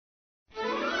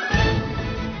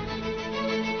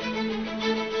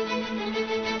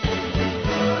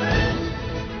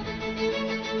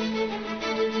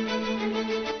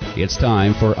It's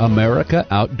time for America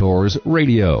Outdoors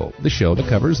Radio, the show that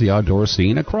covers the outdoor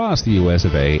scene across the U.S.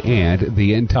 of A. and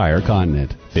the entire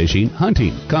continent. Fishing,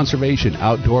 hunting, conservation,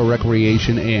 outdoor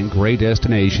recreation, and great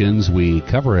destinations. We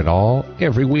cover it all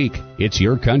every week. It's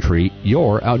your country,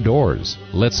 your outdoors.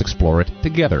 Let's explore it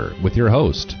together with your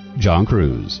host, John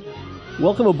Cruz.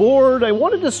 Welcome aboard. I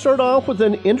wanted to start off with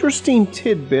an interesting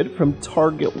tidbit from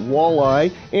Target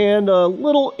Walleye and a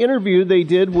little interview they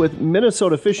did with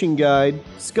Minnesota fishing guide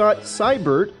Scott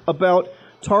Seibert about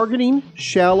targeting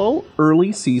shallow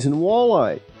early season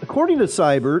walleye. According to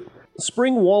Seibert,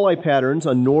 spring walleye patterns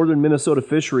on northern Minnesota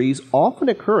fisheries often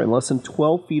occur in less than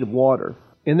 12 feet of water.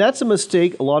 And that's a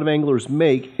mistake a lot of anglers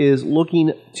make, is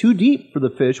looking too deep for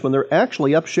the fish when they're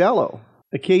actually up shallow.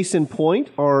 A case in point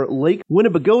are Lake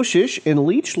Winnibigoshish and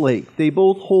Leech Lake. They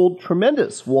both hold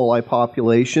tremendous walleye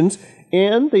populations,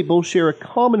 and they both share a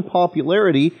common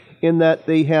popularity in that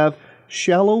they have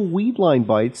shallow weedline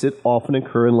bites that often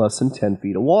occur in less than 10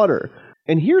 feet of water.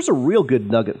 And here's a real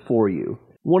good nugget for you.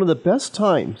 One of the best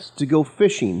times to go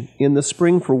fishing in the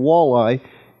spring for walleye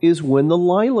is when the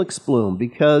lilacs bloom,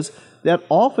 because that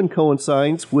often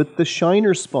coincides with the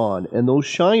shiner spawn, and those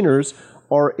shiners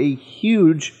are a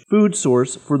huge food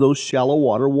source for those shallow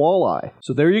water walleye.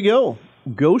 So there you go.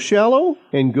 Go shallow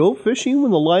and go fishing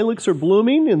when the lilacs are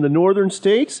blooming in the northern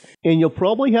states, and you'll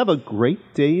probably have a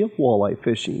great day of walleye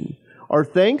fishing. Our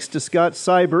thanks to Scott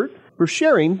Seibert for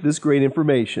sharing this great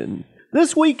information.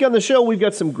 This week on the show, we've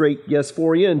got some great guests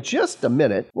for you. In just a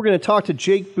minute, we're going to talk to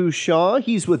Jake Bouchaw.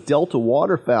 He's with Delta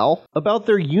Waterfowl about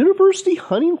their university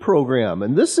hunting program.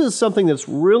 And this is something that's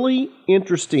really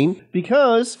interesting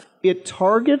because it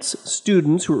targets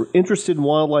students who are interested in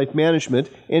wildlife management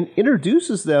and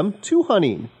introduces them to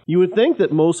hunting. You would think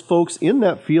that most folks in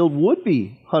that field would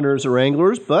be hunters or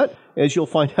anglers, but as you'll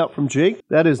find out from Jake,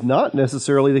 that is not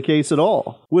necessarily the case at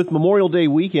all. With Memorial Day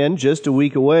weekend just a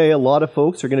week away, a lot of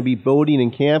folks are going to be boating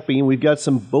and camping. We've got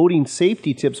some boating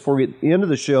safety tips for you at the end of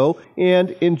the show.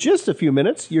 And in just a few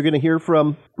minutes, you're going to hear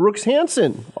from Brooks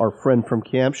Hansen, our friend from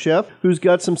Camp Chef, who's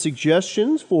got some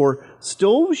suggestions for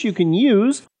stoves you can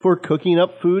use for cooking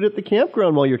up food at the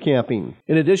campground while you're camping.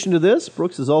 In addition to this,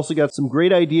 Brooks has also got some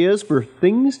great ideas for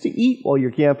things to eat while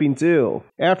you're camping too.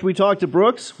 After we talk to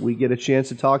Brooks, we get a chance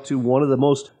to talk to one of the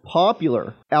most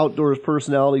popular outdoors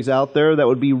personalities out there. That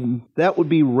would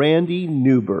be Randy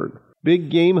Newberg,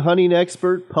 big game hunting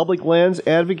expert, public lands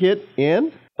advocate,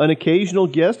 and an occasional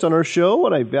guest on our show,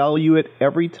 and I value it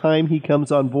every time he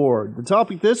comes on board. The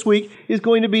topic this week is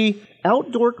going to be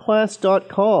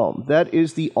OutdoorClass.com. That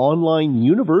is the online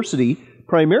university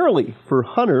primarily for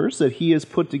hunters that he has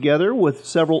put together with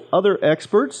several other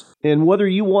experts. And whether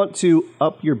you want to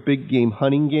up your big game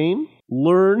hunting game,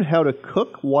 learn how to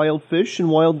cook wild fish and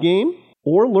wild game,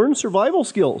 or learn survival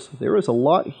skills, there is a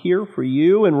lot here for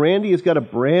you, and Randy has got a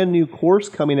brand new course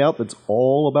coming out that's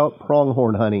all about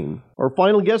pronghorn hunting. Our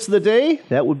final guest of the day,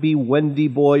 that would be Wendy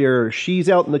Boyer. She's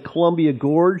out in the Columbia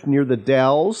Gorge near the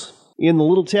Dalles in the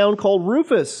little town called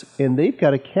Rufus, and they've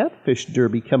got a catfish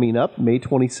derby coming up May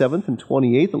 27th and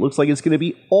 28th. It looks like it's going to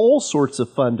be all sorts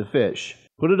of fun to fish.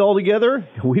 Put it all together,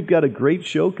 we've got a great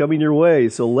show coming your way,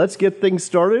 so let's get things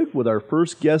started with our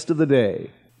first guest of the day.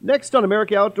 Next on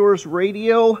America Outdoors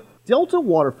Radio, Delta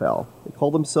Waterfowl. They call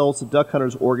themselves the Duck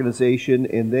Hunters Organization,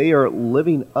 and they are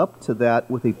living up to that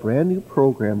with a brand new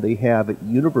program they have at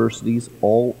universities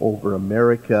all over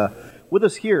America. With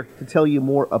us here to tell you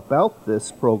more about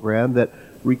this program that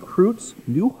recruits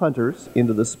new hunters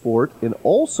into the sport and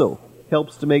also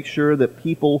helps to make sure that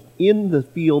people in the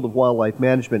field of wildlife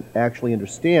management actually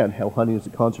understand how hunting is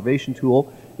a conservation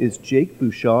tool is Jake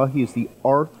Bouchaw. He is the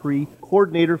R3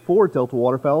 coordinator for Delta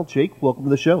Waterfowl. Jake, welcome to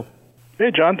the show. Hey,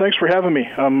 John. Thanks for having me.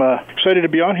 I'm excited to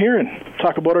be on here and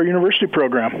talk about our university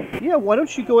program. Yeah, why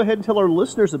don't you go ahead and tell our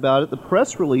listeners about it? The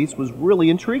press release was really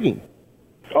intriguing.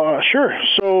 Sure.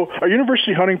 So our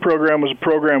university hunting program was a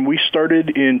program we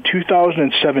started in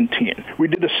 2017. We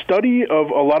did a study of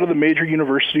a lot of the major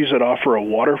universities that offer a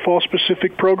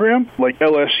waterfowl-specific program, like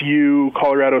LSU,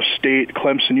 Colorado State,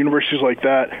 Clemson, universities like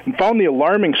that, and found the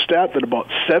alarming stat that about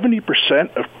 70%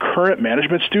 of current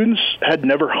management students had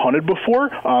never hunted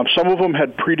before. Some of them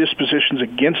had predispositions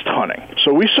against hunting.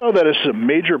 So we saw that as a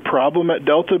major problem at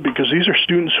Delta because these are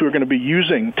students who are going to be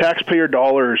using taxpayer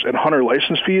dollars and hunter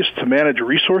license fees to manage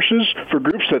resources for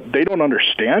groups that they don't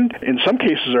understand, in some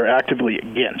cases are actively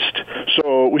against.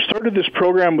 So we started this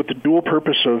program with the dual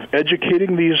purpose of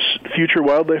educating these future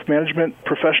wildlife management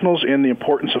professionals in the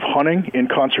importance of hunting in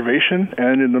conservation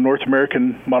and in the North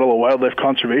American model of wildlife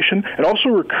conservation, and also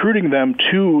recruiting them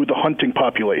to the hunting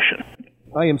population.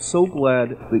 I am so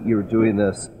glad that you're doing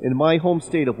this. In my home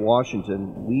state of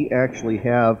Washington, we actually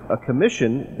have a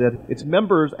commission that its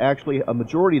members, actually a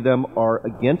majority of them, are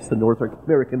against the North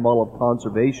American model of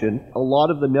conservation. A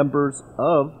lot of the members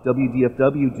of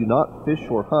WDFW do not fish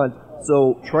or hunt.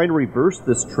 So trying to reverse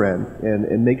this trend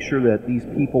and make sure that these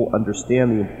people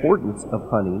understand the importance of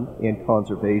hunting and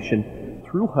conservation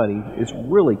through hunting is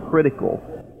really critical.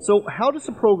 So how does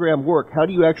the program work? How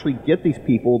do you actually get these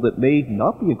people that may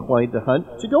not be inclined to hunt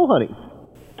to go hunting?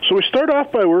 So we start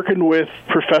off by working with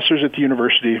professors at the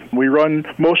university. We run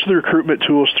most of the recruitment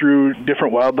tools through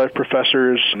different wildlife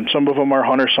professors. And some of them are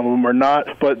hunters, some of them are not,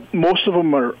 but most of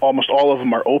them are, almost all of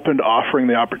them are open to offering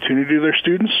the opportunity to their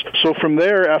students. So from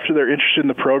there, after they're interested in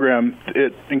the program,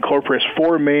 it incorporates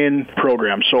 4 main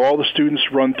programs. So all the students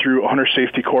run through a hunter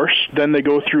safety course. Then they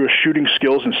go through a shooting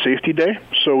skills and safety day.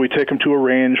 So we take them to a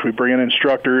range, we bring in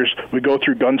instructors, we go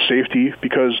through gun safety,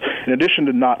 because in addition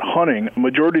to not hunting, a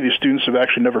majority of these students have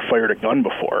actually never fired a gun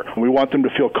before. We want them to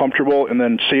feel comfortable, and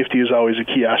then safety is always a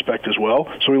key aspect as well.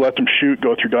 So we let them shoot,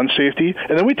 go through gun safety,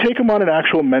 and then we take them on an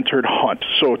actual mentored hunt.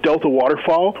 So Delta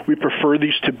waterfowl, we prefer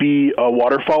these to be a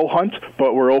waterfowl hunt,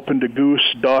 but we're open to goose,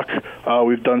 duck.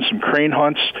 We've done some crane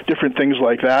hunts, different things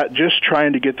like that, just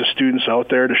trying to get the students out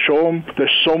there to show them there's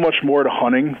so much more to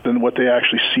hunting than what they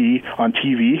actually see on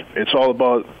TV. It's all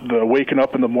about the waking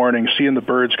up in the morning, seeing the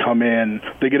birds come in.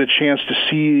 They get a chance to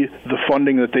see the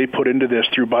funding that they put into this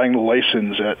through buying the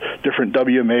license at different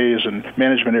WMAs and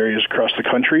management areas across the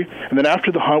country. And then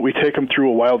after the hunt, we take them through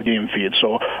a wild game feed.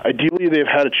 So ideally, they've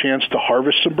had a chance to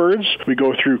harvest some birds. We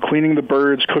go through cleaning the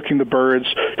birds, cooking the birds,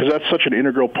 because that's such an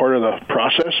integral part of the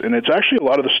process. And it's actually a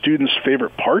lot of the students'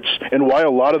 favorite parts and why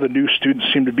a lot of the new students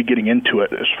seem to be getting into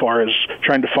it as far as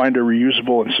trying to find a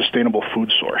reusable and sustainable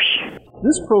food source.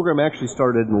 This program actually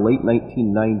started in the late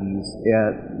 1990s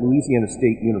at Louisiana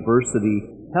State University.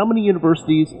 How many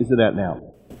universities is it at now?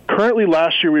 Currently,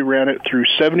 last year we ran it through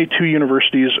 72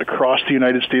 universities across the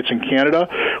United States and Canada.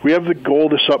 We have the goal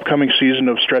this upcoming season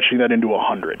of stretching that into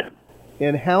 100.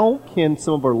 And how can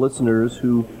some of our listeners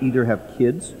who either have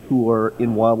kids who are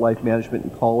in wildlife management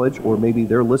in college, or maybe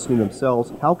they're listening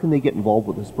themselves, how can they get involved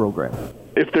with this program?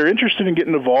 If they're interested in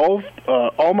getting involved,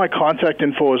 all my contact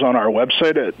info is on our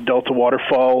website at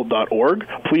deltawaterfowl.org.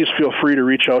 Please feel free to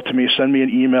reach out to me, send me an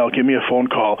email, give me a phone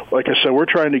call. Like I said, we're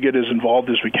trying to get as involved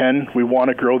as we can. We want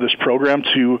to grow this program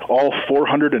to all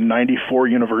 494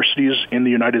 universities in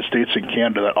the United States and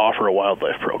Canada that offer a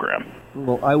wildlife program.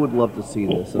 Well, I would love to see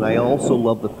this, and I also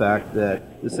love the fact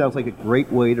that this sounds like a great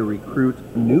way to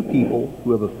recruit new people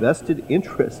who have a vested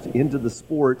interest into the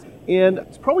sport. And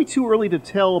it's probably too early to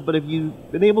tell, but have you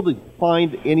been able to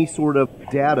find any sort of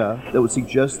data that would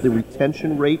suggest the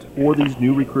retention rate for these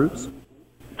new recruits?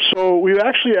 So we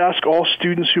actually ask all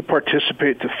students who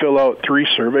participate to fill out 3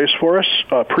 surveys for us.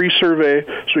 A pre-survey,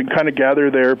 so we can kind of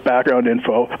gather their background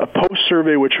info. A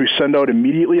post-survey, which we send out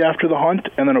immediately after the hunt.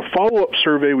 And then a follow-up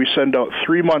survey we send out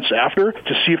 3 months after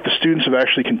to see if the students have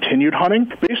actually continued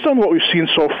hunting. Based on what we've seen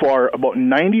so far, about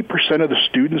 90% of the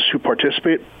students who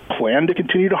participate plan to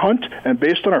continue to hunt. And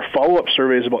based on our follow-up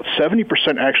surveys, about 70%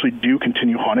 actually do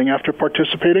continue hunting after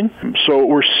participating. So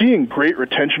we're seeing great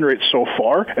retention rates so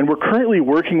far. And we're currently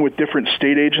working with different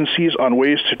state agencies on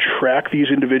ways to track these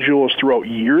individuals throughout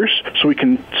years so we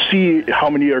can see how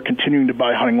many are continuing to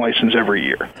buy hunting license every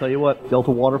year. Tell you what,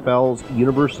 Delta Waterfowl's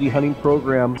university hunting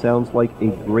program sounds like a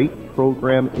great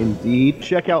program indeed.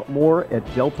 Check out more at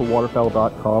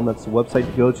deltawaterfowl.com. That's the website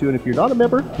to go to. And if you're not a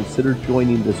member, consider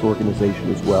joining this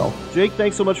organization as well. Jake,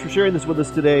 thanks so much for sharing this with us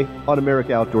today on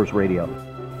America Outdoors Radio.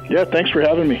 Yeah, thanks for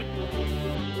having me.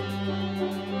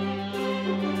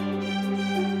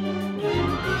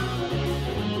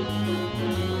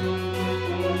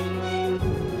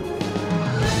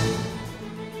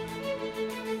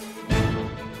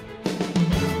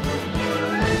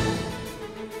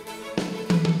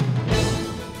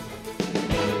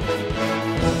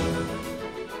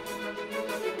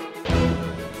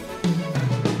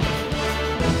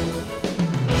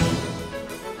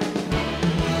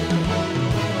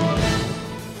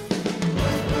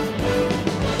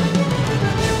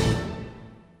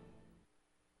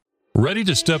 Ready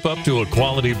to step up to a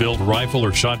quality-built rifle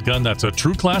or shotgun that's a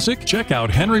true classic? Check out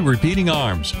Henry Repeating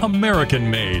Arms,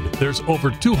 American-made. There's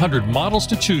over 200 models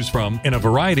to choose from in a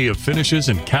variety of finishes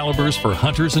and calibers for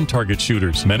hunters and target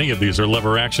shooters. Many of these are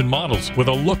lever-action models with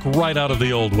a look right out of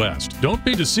the Old West. Don't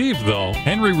be deceived, though.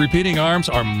 Henry Repeating Arms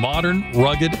are modern,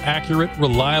 rugged, accurate,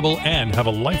 reliable, and have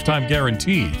a lifetime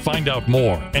guarantee. Find out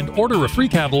more and order a free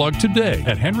catalog today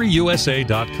at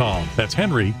henryusa.com. That's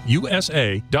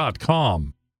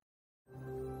henryusa.com.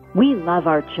 We love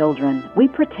our children. We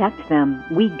protect them.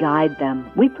 We guide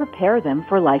them. We prepare them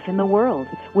for life in the world.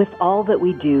 With all that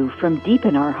we do from deep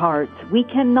in our hearts, we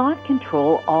cannot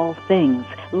control all things.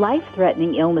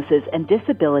 Life-threatening illnesses and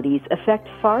disabilities affect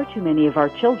far too many of our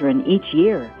children each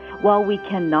year. While we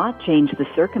cannot change the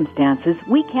circumstances,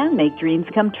 we can make dreams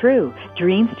come true.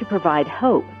 Dreams to provide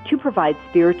hope, to provide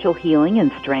spiritual healing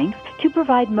and strength, to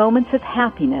provide moments of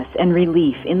happiness and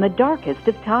relief in the darkest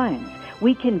of times.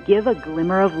 We can give a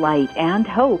glimmer of light and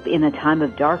hope in a time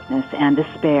of darkness and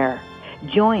despair.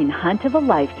 Join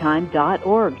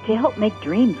huntofalifetime.org to help make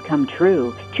dreams come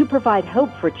true, to provide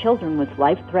hope for children with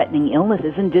life-threatening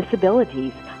illnesses and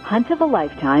disabilities. Hunt of a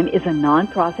Lifetime is a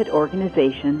nonprofit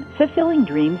organization fulfilling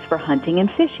dreams for hunting and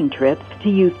fishing trips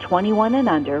to youth 21 and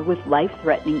under with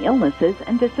life-threatening illnesses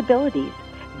and disabilities.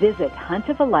 Visit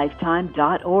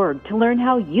huntofalifetime.org to learn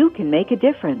how you can make a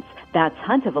difference. That's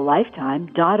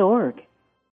huntofalifetime.org.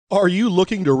 Are you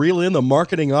looking to reel in the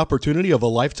marketing opportunity of a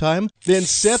lifetime? Then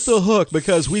set the hook,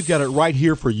 because we've got it right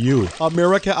here for you.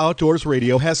 America Outdoors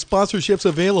Radio has sponsorships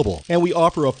available, and we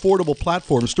offer affordable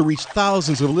platforms to reach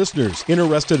thousands of listeners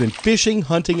interested in fishing,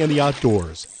 hunting, and the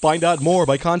outdoors. Find out more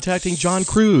by contacting John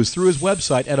Cruz through his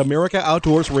website at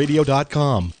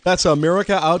AmericaOutdoorsRadio.com. That's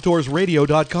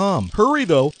AmericaOutdoorsRadio.com. Hurry,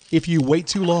 though. If you wait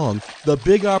too long, the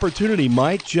big opportunity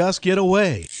might just get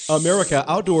away.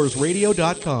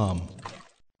 AmericaOutdoorsRadio.com.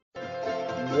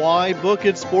 Why book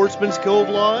at Sportsman's Cove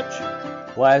Lodge?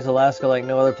 Why is Alaska like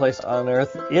no other place on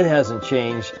Earth? It hasn't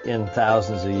changed in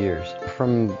thousands of years.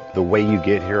 From the way you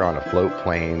get here on a float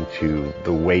plane to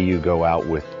the way you go out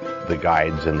with the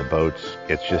guides and the boats,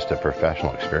 it's just a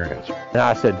professional experience. And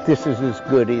I said, this is as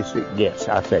good as it gets.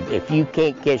 I said, if you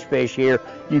can't catch fish here,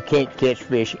 you can't catch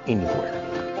fish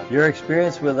anywhere. Your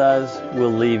experience with us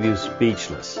will leave you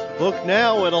speechless. Book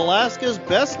now at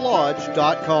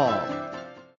alaskasbestlodge.com.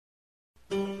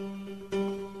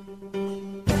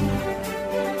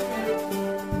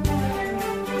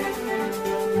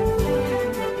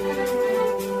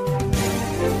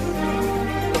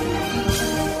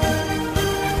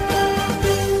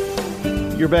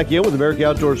 You're back in with America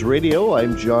Outdoors Radio.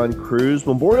 I'm John Cruz.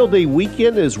 Memorial Day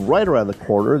weekend is right around the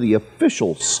corner, the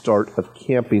official start of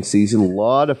camping season. A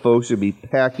lot of folks will be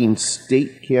packing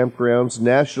state campgrounds,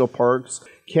 national parks,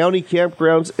 county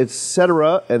campgrounds,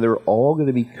 etc., and they're all going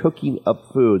to be cooking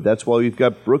up food. That's why we've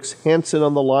got Brooks Hansen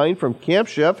on the line from Camp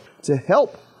Chef to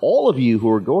help all of you who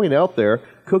are going out there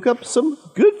cook up some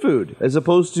good food as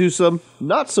opposed to some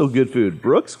not so good food.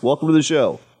 Brooks, welcome to the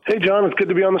show. Hey, John. It's good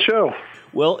to be on the show.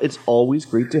 Well, it's always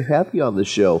great to have you on the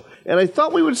show. And I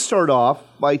thought we would start off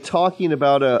by talking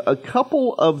about a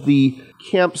couple of the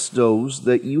camp stoves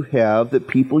that you have that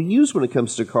people use when it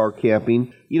comes to car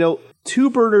camping. You know,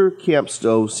 2-burner camp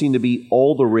stoves seem to be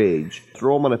all the rage.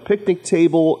 Throw them on a picnic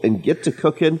table and get to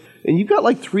cooking. And you've got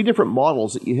like 3 different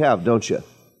models that you have, don't you?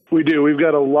 We do. We've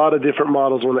got a lot of different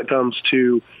models when it comes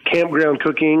to campground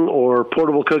cooking or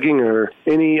portable cooking or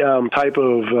any type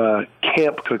of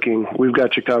camp cooking. We've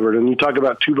got you covered. And you talk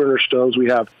about 2-burner stoves, we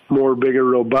have more bigger,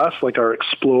 robust, like our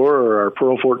Explorer or our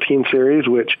Pearl 14 series,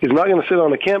 which is not going to sit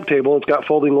on a camp table. It's got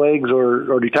folding legs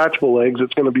or detachable legs.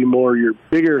 It's going to be more your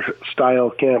bigger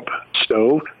style camp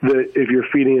stove that if you're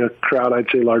feeding a crowd, I'd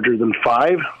say larger than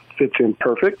 5, fits in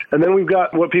perfect. And then we've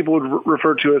got what people would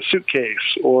refer to as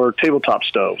suitcase or tabletop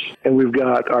stoves. And we've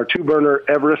got our 2-burner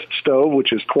Everest stove,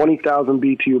 which is 20,000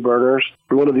 BTU burners.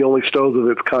 One of the only stoves of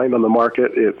its kind on the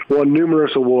market. It's won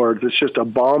numerous awards. It's just a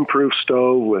bomb-proof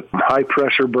stove with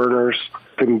high-pressure burners.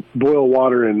 It can boil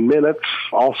water in minutes.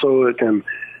 Also, it can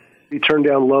be turned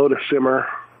down low to simmer.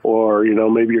 Or, you know,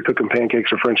 maybe you're cooking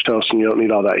pancakes or French toast and you don't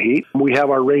need all that heat. We have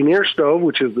our Rainier stove,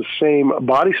 which is the same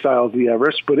body style as the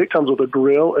Everest, but it comes with a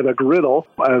grill and a griddle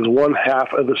as one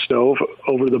half of the stove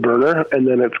over the burner. And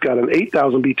then it's got an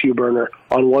 8,000 BTU burner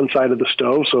on one side of the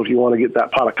stove. So if you want to get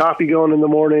that pot of coffee going in the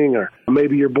morning, or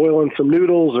maybe you're boiling some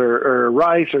noodles or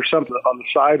rice or something on the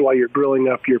side while you're grilling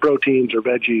up your proteins or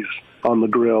veggies on the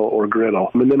grill or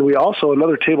griddle. And then we also,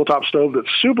 another tabletop stove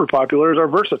that's super popular is our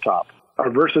Versatop. Our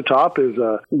Versatop is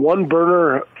a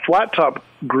 1-burner flat-top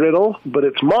griddle, but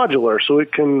it's modular, so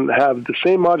it can have the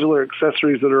same modular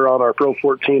accessories that are on our Pro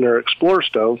 14 or Explorer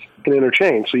stoves can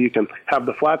interchange. So you can have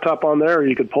the flat top on there, or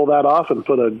you could pull that off and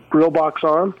put a grill box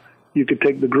on. You could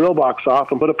take the grill box off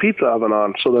and put a pizza oven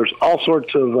on. So there's all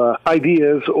sorts of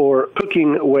ideas or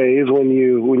cooking ways when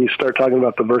you start talking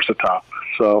about the Versatop.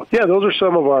 So, yeah, those are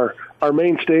some of our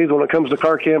mainstays when it comes to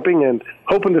car camping, and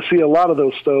hoping to see a lot of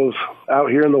those stoves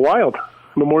out here in the wild.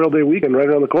 Memorial Day weekend right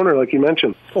around the corner, like you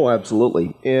mentioned. Oh,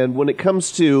 absolutely. And when it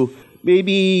comes to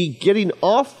maybe getting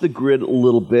off the grid a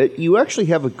little bit, you actually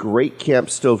have a great camp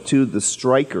stove too, the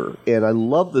Striker. And I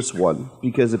love this one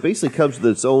because it basically comes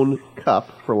with its own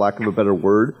cup, for lack of a better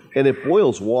word, and it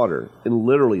boils water in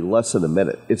literally less than a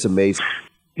minute. It's amazing.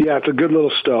 Yeah, it's a good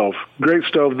little stove. Great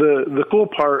stove. The cool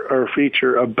part or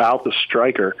feature about the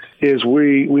Striker is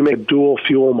we make a dual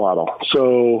fuel model.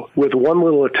 So with one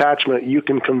little attachment, you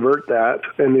can convert that,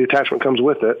 and the attachment comes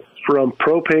with it, from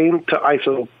propane to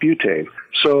isobutane.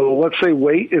 So let's say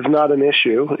weight is not an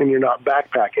issue and you're not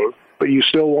backpacking, but you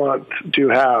still want to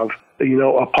have,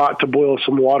 a pot to boil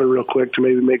some water real quick to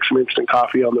maybe make some instant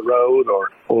coffee on the road,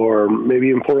 or maybe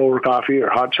even pour over coffee or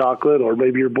hot chocolate, or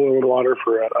maybe you're boiling water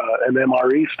for an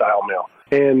MRE style meal.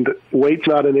 And weight's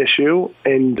not an issue,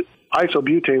 and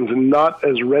isobutane is not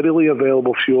as readily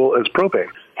available fuel as propane.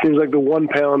 Seems like the 1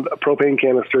 pound propane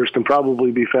canisters can probably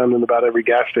be found in about every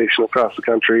gas station across the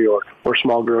country or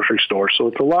small grocery store. So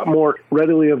it's a lot more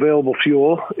readily available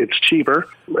fuel. It's cheaper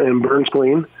and burns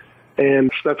clean.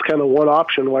 And that's kind of one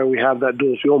option why we have that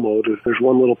dual fuel mode. Is there's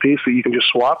one little piece that you can just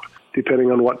swap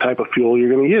depending on what type of fuel you're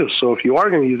going to use. So if you are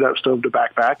going to use that stove to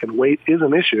backpack and weight is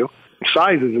an issue,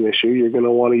 size is an issue, you're going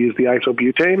to want to use the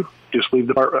isobutane, just leave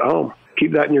the part at home.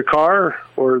 Keep that in your car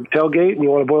or tailgate and you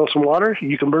want to boil some water,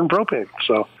 you can burn propane.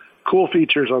 So cool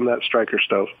features on that Striker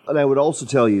stove. And I would also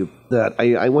tell you that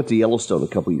I went to Yellowstone a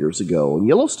couple years ago. And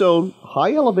Yellowstone,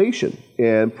 high elevation,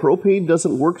 and propane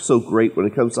doesn't work so great when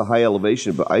it comes to high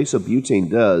elevation, but isobutane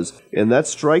does. And that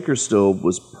Striker stove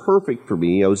was perfect for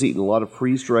me. I was eating a lot of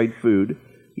freeze-dried food,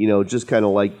 just kind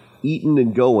of like eating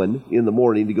and going in the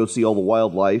morning to go see all the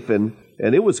wildlife, and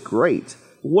it was great.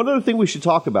 One other thing we should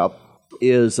talk about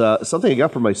is something I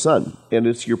got for my son, and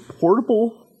it's your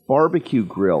portable barbecue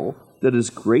grill that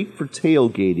is great for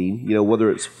tailgating,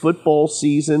 whether it's football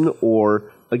season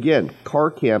or, again, car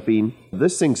camping.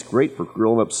 This thing's great for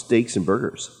grilling up steaks and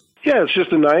burgers. Yeah, it's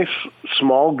just a nice,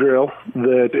 small grill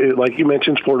that, like you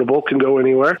mentioned, is portable, can go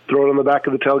anywhere. Throw it on the back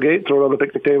of the tailgate, throw it on the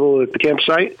picnic table at the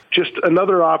campsite. Just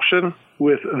another option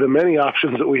with the many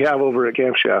options that we have over at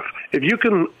Camp Chef. If you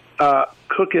can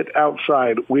cook it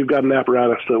outside, we've got an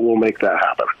apparatus that will make that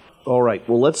happen. All right,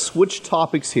 well, let's switch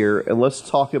topics here, and let's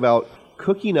talk about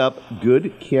cooking up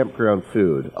good campground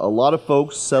food. A lot of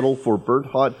folks settle for burnt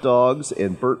hot dogs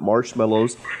and burnt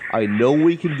marshmallows. I know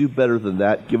we can do better than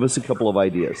that. Give us a couple of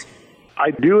ideas. I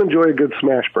do enjoy a good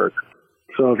smash burger.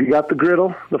 So if you got the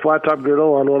griddle, the flat top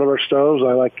griddle on one of our stoves,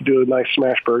 I like to do a nice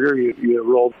smash burger. You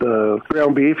roll the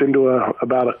ground beef into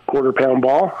about a quarter-pound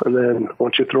ball, and then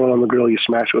once you throw it on the grill, you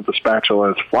smash it with the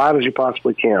spatula as flat as you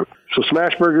possibly can. So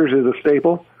smash burgers is a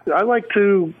staple. I like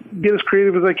to get as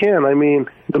creative as I can. I mean,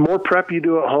 the more prep you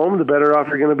do at home, the better off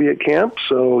you're going to be at camp.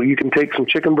 So you can take some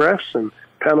chicken breasts and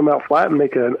pound them out flat and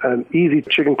make an easy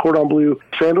chicken cordon bleu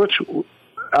sandwich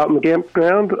out in the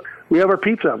campground. We have our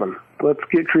pizza oven. Let's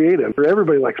get creative.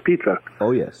 Everybody likes pizza.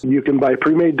 Oh, yes. You can buy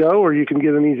pre-made dough, or you can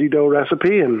get an easy dough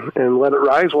recipe and let it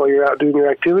rise while you're out doing your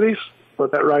activities.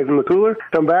 Let that rise in the cooler.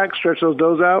 Come back, stretch those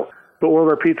doughs out. Put one of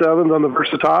our pizza ovens on the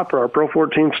VersaTop or our Pro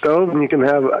 14 stove, and you can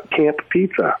have camp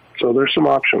pizza. So there's some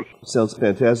options. Sounds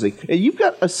fantastic. And you've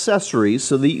got accessories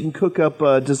so that you can cook up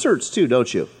desserts too,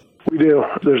 don't you? We do.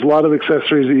 There's a lot of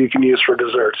accessories that you can use for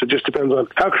desserts. It just depends on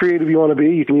how creative you want to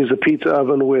be. You can use a pizza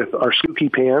oven with our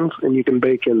Skooky pans, and you can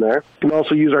bake in there. You can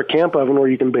also use our camp oven where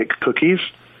you can bake cookies.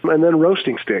 And then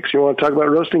roasting sticks. You want to talk about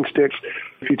roasting sticks?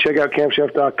 If you check out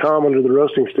campchef.com under the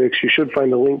roasting sticks, you should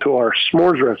find a link to our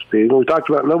s'mores recipe. And we talked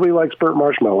about nobody likes burnt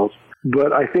marshmallows,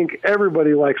 but I think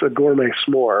everybody likes a gourmet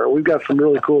s'more. We've got some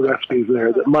really cool recipes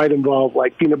there that might involve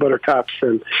like peanut butter cups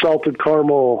and salted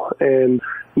caramel and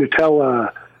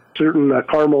Nutella, certain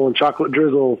caramel and chocolate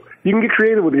drizzle. You can get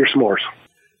creative with your s'mores.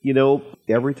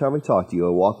 Every time I talk to you,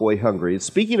 I walk away hungry. And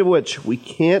speaking of which, we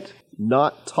can't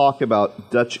not talk about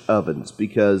Dutch ovens,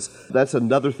 because that's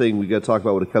another thing we got to talk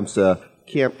about when it comes to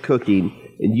camp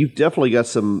cooking. And you've definitely got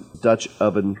some Dutch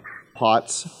oven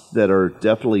pots that are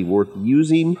definitely worth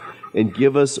using. And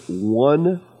give us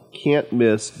one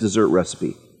can't-miss dessert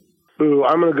recipe. Ooh,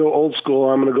 I'm going to go old school.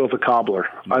 I'm going to go with a cobbler.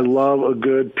 I love a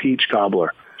good peach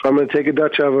cobbler. So I'm going to take a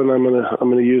Dutch oven. I'm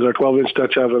going to use our 12-inch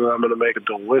Dutch oven, and I'm going to make a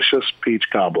delicious peach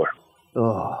cobbler.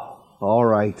 Oh. All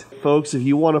right. Folks, if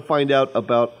you want to find out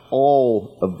about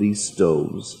all of these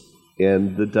stoves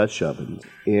and the Dutch ovens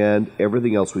and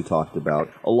everything else we talked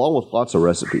about, along with lots of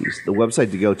recipes, the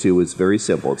website to go to is very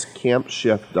simple. It's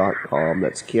campchef.com.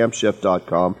 That's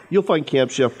campchef.com. You'll find Camp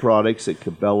Chef products at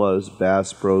Cabela's,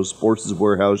 Bass Pro, Sports'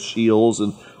 Warehouse, Shields,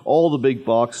 and all the big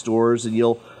box stores. And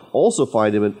you'll also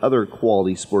find them in other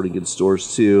quality sporting goods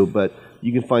stores too. But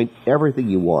you can find everything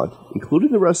you want,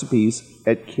 including the recipes,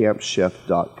 at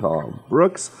campchef.com.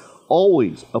 Brooks,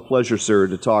 always a pleasure, sir,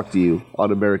 to talk to you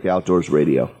on America Outdoors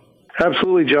Radio.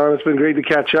 Absolutely, John. It's been great to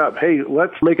catch up. Hey,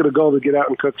 let's make it a goal to get out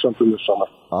and cook something this summer.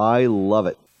 I love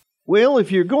it. Well,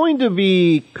 if you're going to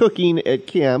be cooking at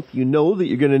camp, you know that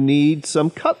you're going to need some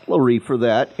cutlery for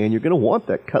that, and you're going to want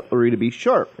that cutlery to be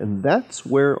sharp. And that's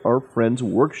where our friends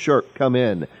Work Sharp come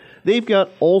in. They've got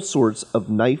all sorts of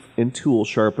knife and tool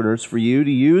sharpeners for you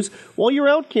to use while you're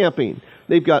out camping.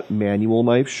 They've got manual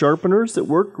knife sharpeners that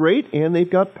work great, and they've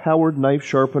got powered knife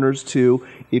sharpeners too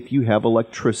if you have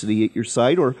electricity at your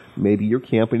site or maybe you're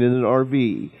camping in an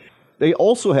RV. They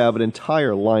also have an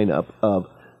entire lineup of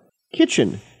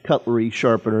kitchen cutlery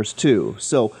sharpeners too.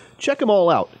 So check them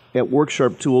all out at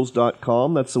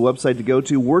WorkSharpTools.com. That's the website to go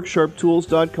to,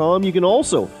 WorkSharpTools.com. You can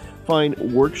also find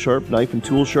Work Sharp knife and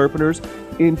tool sharpeners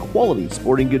in quality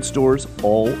sporting goods stores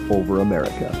all over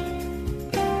America.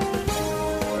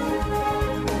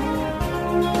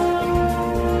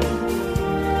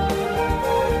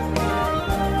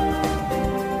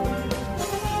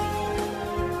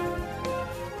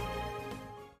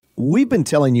 We've been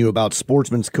telling you about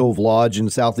Sportsman's Cove Lodge in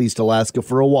Southeast Alaska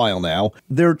for a while now.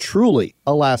 They're truly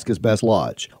Alaska's best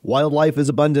lodge. Wildlife is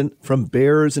abundant, from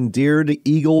bears and deer to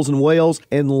eagles and whales,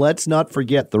 and let's not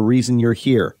forget the reason you're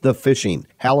here, the fishing.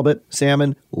 Halibut,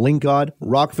 salmon, lingcod,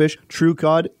 rockfish, true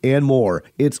cod, and more.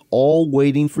 It's all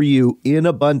waiting for you in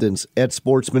abundance at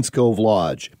Sportsman's Cove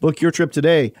Lodge. Book your trip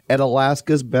today at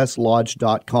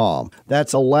alaskasbestlodge.com.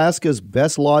 That's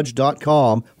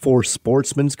alaskasbestlodge.com for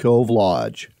Sportsman's Cove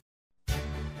Lodge.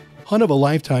 Hunt of a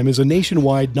Lifetime is a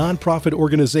nationwide nonprofit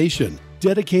organization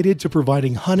dedicated to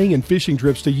providing hunting and fishing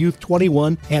trips to youth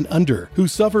 21 and under who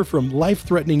suffer from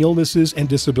life-threatening illnesses and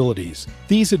disabilities.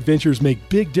 These adventures make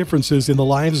big differences in the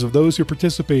lives of those who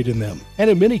participate in them, and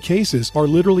in many cases are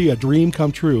literally a dream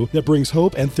come true that brings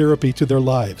hope and therapy to their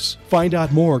lives. Find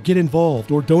out more, get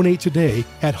involved, or donate today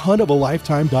at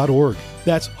huntofalifetime.org.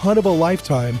 That's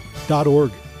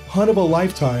huntofalifetime.org.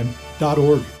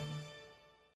 huntofalifetime.org.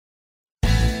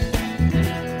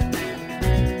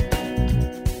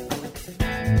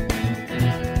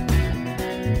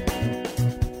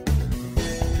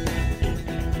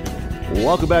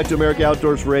 Welcome back to America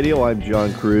Outdoors Radio. I'm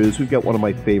John Cruz. We've got one of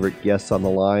my favorite guests on the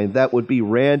line. That would be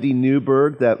Randy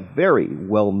Newberg, that very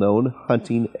well-known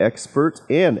hunting expert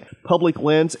and public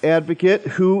lands advocate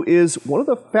who is one of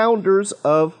the founders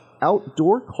of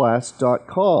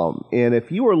OutdoorClass.com. And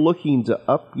if you are looking to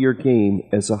up your game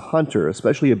as a hunter,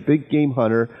 especially a big game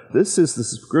hunter, this is the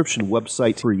subscription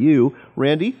website for you.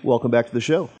 Randy, welcome back to the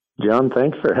show. John,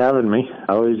 thanks for having me.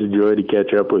 I always enjoy to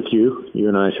catch up with you. You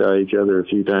and I saw each other a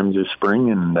few times this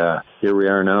spring, and here we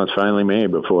are now. It's finally May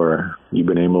before you've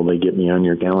been able to get me on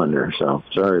your calendar, so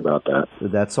sorry about that.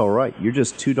 That's all right. You're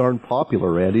just too darn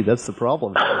popular, Randy. That's the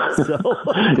problem. So.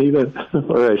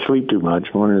 Or I sleep too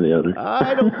much, one or the other.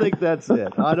 I don't think that's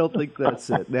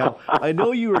it. Now, I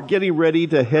know you are getting ready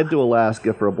to head to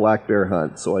Alaska for a black bear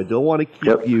hunt, so I don't want to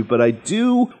keep you, but I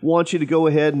do want you to go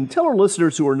ahead and tell our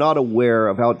listeners who are not aware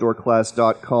of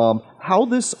OutdoorClass.com how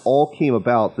this all came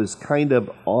about, this kind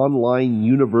of online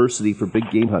university for big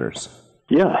game hunters.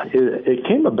 Yeah, it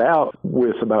came about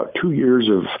with about 2 years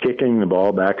of kicking the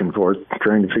ball back and forth,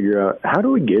 trying to figure out how do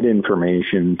we get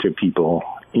information to people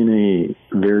in a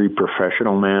very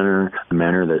professional manner, a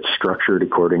manner that's structured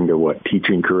according to what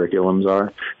teaching curriculums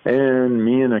are. And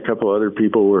me and a couple other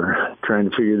people were trying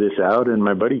to figure this out, and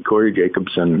my buddy Corey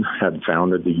Jacobson had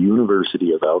founded the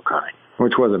University of Elk Hunting,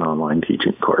 which was an online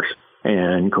teaching course.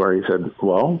 And Corey said,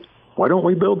 well, why don't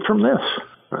we build from this?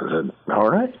 I said, all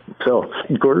right. So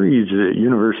Corey's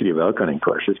University of Elk Hunting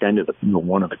course is kind of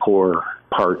one of the core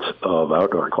parts of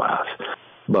Outdoor Class.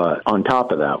 But on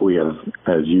top of that, we have,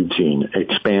 as you've seen,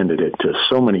 expanded it to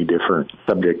so many different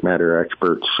subject matter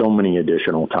experts, so many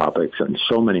additional topics, and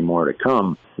so many more to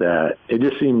come that it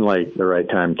just seemed like the right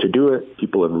time to do it.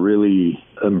 People have really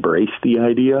embraced the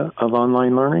idea of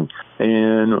online learning.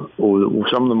 And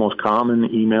some of the most common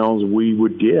emails we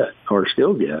would get or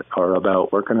still get are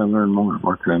about where can I learn more?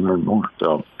 Where can I learn more?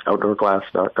 So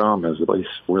OutdoorClass.com is the place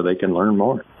where they can learn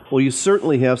more. Well, you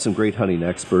certainly have some great hunting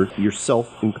experts,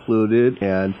 yourself included,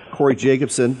 and Corey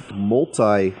Jacobson,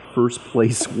 multi-first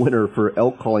place winner for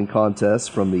elk calling contests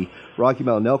from the Rocky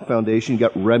Mountain Elk Foundation. You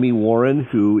got Remy Warren,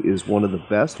 who is one of the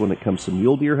best when it comes to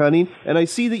mule deer hunting. And I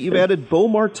see that you've added Bo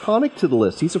Martonic to the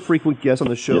list. He's a frequent guest on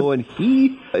the show, and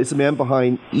he is the man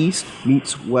behind East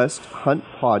Meets West Hunt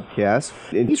podcast.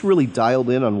 And he's really dialed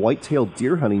in on white-tailed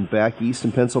deer hunting back east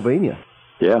in Pennsylvania.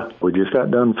 Yeah, we just got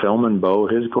done filming Bo.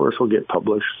 His course will get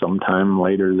published sometime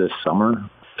later this summer.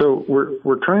 So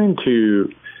we're trying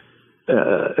to,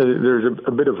 there's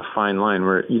a bit of a fine line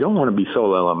where you don't want to be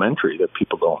so elementary that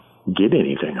people don't get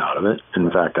anything out of it.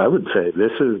 In fact, I would say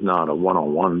this is not a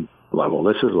one-on-one level.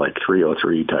 This is like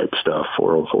 303 type stuff,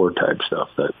 404 type stuff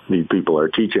that these people are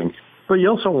teaching. But you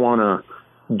also want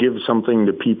to give something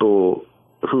to people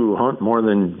who hunt more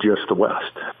than just the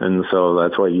West. And so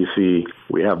that's why you see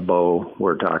we have bow.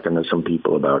 We're talking to some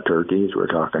people about turkeys. We're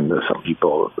talking to some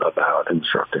people about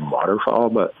instructing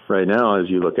waterfowl. But right now, as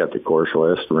you look at the course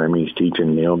list, Remy's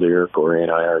teaching mule deer. Corey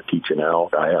and I are teaching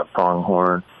elk. I have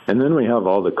pronghorn. And then we have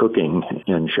all the cooking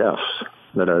and chefs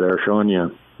that are there showing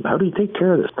you, how do you take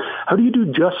care of this? How do you do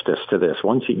justice to this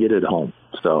once you get it home?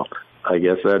 So I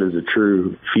guess that is a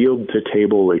true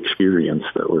field-to-table experience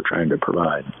that we're trying to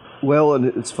provide. Well, and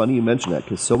it's funny you mention that,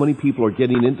 because so many people are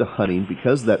getting into hunting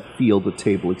because of that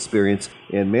field-to-table experience.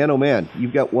 And man, oh man,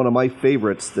 you've got one of my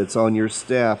favorites that's on your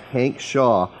staff, Hank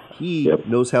Shaw. He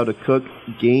knows how to cook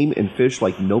game and fish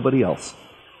like nobody else.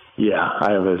 Yeah,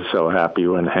 I was so happy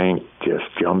when Hank just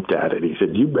jumped at it. He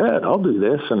said, you bet, I'll do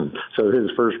this. And so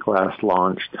his first class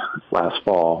launched last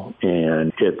fall,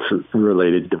 and it's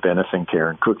related to venison care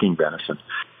and cooking venison.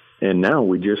 And now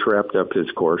we just wrapped up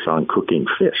his course on cooking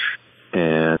fish.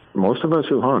 And most of us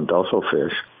who hunt also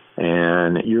fish.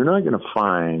 And you're not going to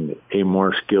find a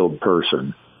more skilled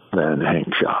person than Hank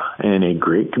Shaw, and a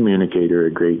great communicator,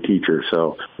 a great teacher.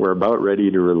 So we're about ready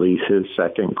to release his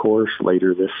second course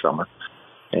later this summer.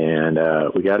 And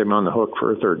we got him on the hook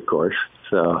for a third course.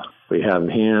 So we have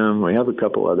him. We have a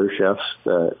couple other chefs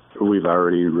that we've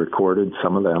already recorded,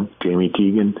 some of them. Jamie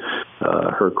Teagan,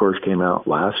 her course came out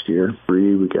last year.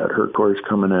 We got her course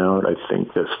coming out, I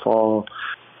think, this fall.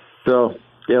 So,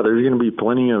 yeah, there's going to be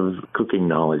plenty of cooking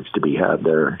knowledge to be had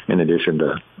there in addition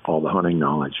to all the hunting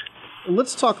knowledge.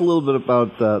 Let's talk a little bit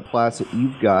about the class that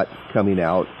you've got coming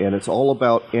out, and it's all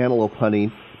about antelope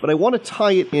hunting. But I want to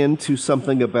tie it into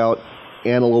something about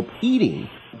antelope eating.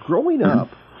 Growing up,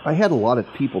 I had a lot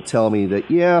of people tell me that,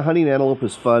 yeah, hunting antelope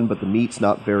is fun, but the meat's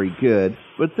not very good.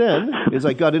 But then, as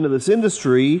I got into this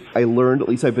industry, I learned, at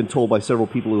least I've been told by several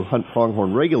people who hunt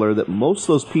pronghorn regular, that most of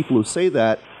those people who say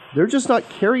that, they're just not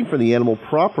caring for the animal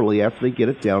properly after they get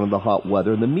it down in the hot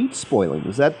weather and the meat's spoiling.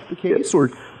 Is that the case,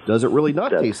 or does it really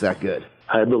not taste that good?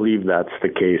 I believe that's the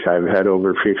case. I've had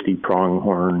over 50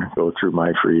 pronghorn go through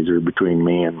my freezer between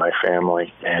me and my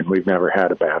family, and we've never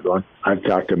had a bad one. I've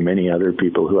talked to many other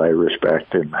people who I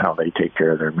respect and how they take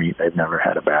care of their meat. They've never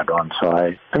had a bad one. So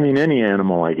I mean, any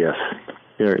animal, I guess,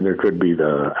 there could be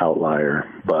the outlier.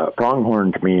 But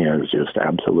pronghorn to me is just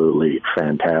absolutely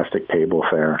fantastic table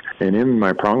fare. And in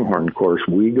my pronghorn course,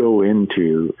 we go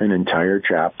into an entire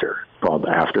chapter called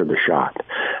After the Shot.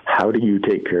 How do you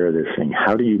take care of this thing?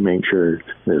 How do you make sure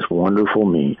this wonderful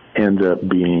meat ends up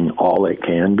being all it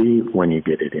can be when you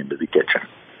get it into the kitchen?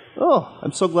 Oh,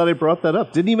 I'm so glad I brought that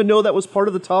up. Didn't even know that was part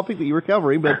of the topic that you were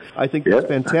covering, but I think that's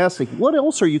fantastic. What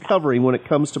else are you covering when it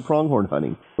comes to pronghorn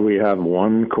hunting? We have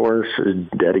one course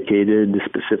dedicated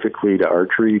specifically to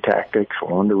archery tactics,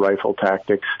 one to rifle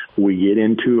tactics. We get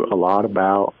into a lot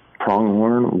about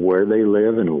pronghorn, where they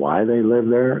live and why they live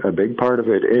there. A big part of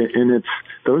it, and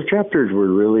those chapters were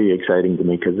really exciting to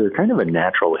me because they're kind of a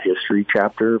natural history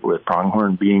chapter, with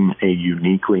pronghorn being a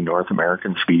uniquely North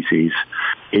American species.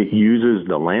 It uses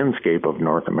the landscape of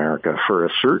North America for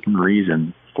a certain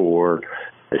reason, for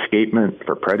escapement,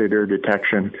 for predator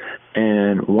detection.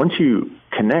 And once you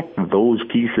connect those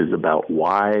pieces about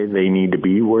why they need to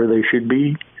be where they should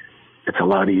be, it's a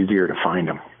lot easier to find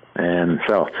them. And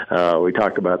so we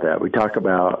talked about that. We talk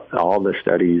about all the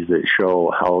studies that show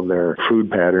how their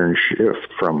food patterns shift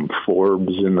from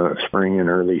forbs in the spring and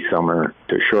early summer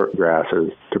to short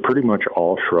grasses to pretty much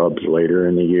all shrubs later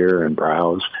in the year and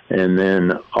browse. And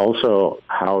then also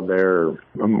how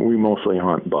we mostly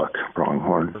hunt buck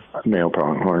pronghorn, male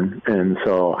pronghorn. And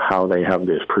so how they have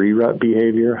this pre-rut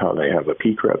behavior, how they have a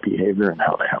peak rut behavior, and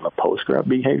how they have a post-rut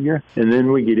behavior. And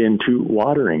then we get into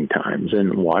watering times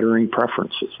and watering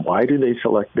preferences. Why do they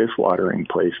select this watering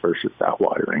place versus that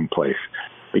watering place?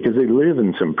 Because they live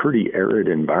in some pretty arid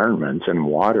environments, and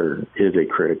water is a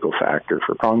critical factor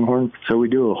for pronghorn. So we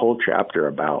do a whole chapter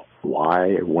about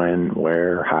why, when,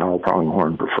 where, how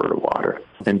pronghorn prefer to water.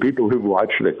 And people who've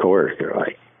watched the course, they're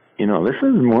like, this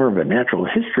is more of a natural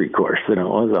history course than it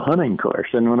was a hunting course.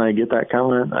 And when I get that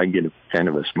comment, I get kind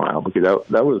of a smile, because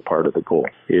that was part of the goal.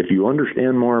 If you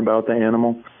understand more about the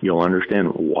animal, you'll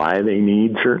understand why they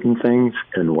need certain things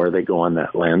and where they go on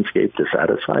that landscape to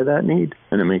satisfy that need,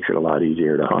 and it makes it a lot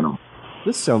easier to hunt them.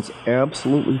 This sounds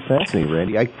absolutely fascinating,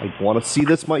 Randy. I want to see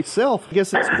this myself. I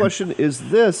guess the next question is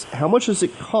this: how much does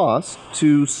it cost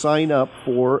to sign up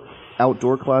for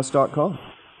OutdoorClass.com?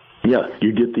 Yeah,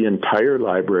 you get the entire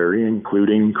library,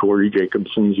 including Corey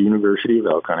Jacobson's University of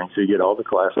Elk Hunting. So you get all the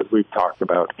classes we've talked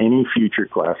about, any future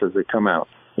classes that come out.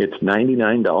 It's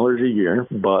 $99 a year,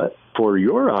 but for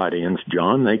your audience,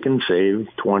 John, they can save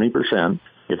 20%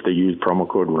 if they use promo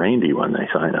code Randy when they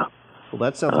sign up. Well,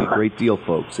 that sounds like a great deal,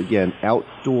 folks. Again,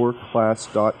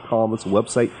 outdoorclass.com is a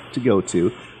website to go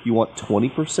to. You want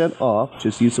 20% off,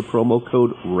 just use the promo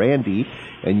code Randy,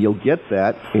 and you'll get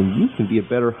that, and you can be a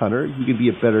better hunter, you can be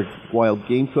a better wild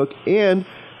game cook, and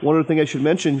one other thing I should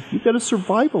mention, you've got a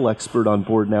survival expert on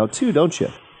board now, too, don't you?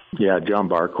 Yeah, John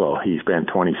Barkwell. He spent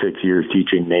 26 years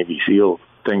teaching Navy SEAL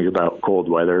things about cold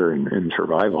weather and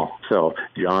survival. So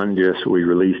John we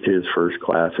released his first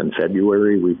class in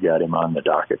February. We've got him on the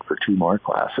docket for 2 more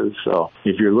classes. So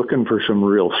if you're looking for some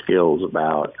real skills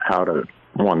about how to,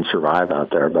 one, survive out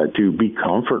there, but to be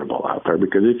comfortable out there,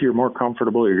 because if you're more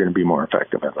comfortable, you're going to be more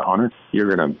effective as a hunter.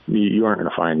 You aren't going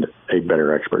to find a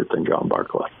better expert than John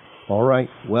Barkwell. All right.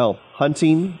 Well,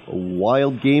 hunting,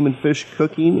 wild game and fish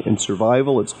cooking, and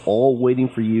survival, it's all waiting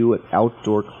for you at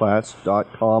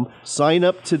outdoorclass.com. Sign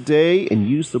up today and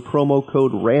use the promo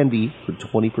code Randy for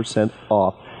 20%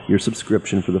 off your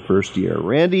subscription for the first year.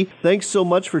 Randy, thanks so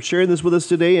much for sharing this with us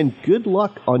today, and good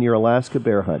luck on your Alaska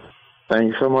bear hunt.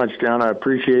 Thanks so much, John. I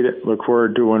appreciate it. Look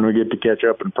forward to when we get to catch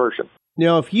up in person.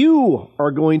 Now, if you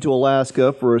are going to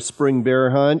Alaska for a spring bear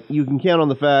hunt, you can count on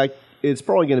the fact it's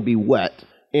probably going to be wet.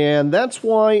 And that's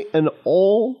why an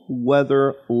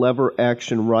all-weather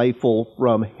lever-action rifle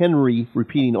from Henry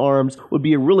Repeating Arms would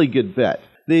be a really good bet.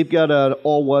 They've got an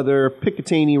all-weather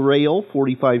Picatinny rail,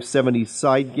 4570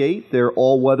 side gate, their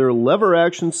all-weather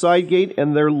lever-action side gate,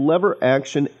 and their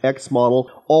lever-action X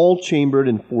model, all chambered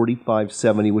in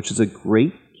 4570, which is a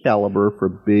great caliber for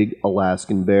big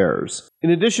Alaskan bears.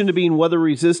 In addition to being weather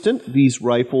resistant, these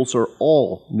rifles are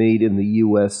all made in the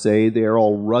USA. They are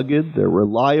all rugged, they're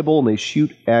reliable, and they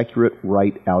shoot accurate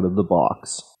right out of the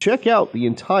box. Check out the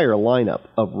entire lineup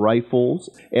of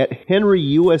rifles at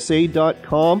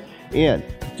henryusa.com, and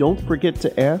don't forget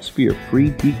to ask for your free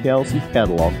decals and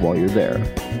catalog while you're there.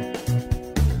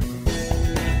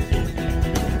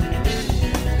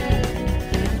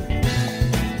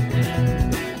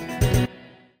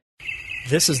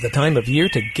 This is the time of year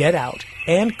to get out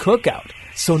and cook out.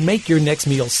 So make your next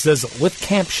meal sizzle with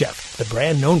Camp Chef, the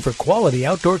brand known for quality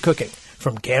outdoor cooking.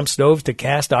 From camp stoves to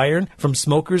cast iron, from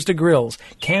smokers to grills,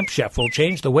 Camp Chef will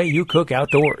change the way you cook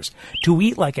outdoors. To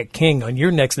eat like a king on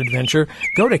your next adventure,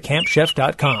 go to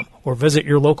campchef.com or visit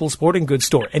your local sporting goods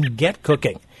store and get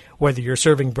cooking. Whether you're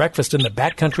serving breakfast in the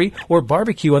backcountry or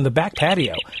barbecue on the back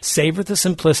patio, savor the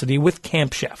simplicity with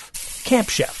Camp Chef. Camp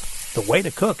Chef, the way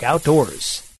to cook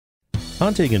outdoors.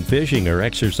 Hunting and fishing are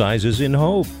exercises in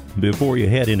hope. Before you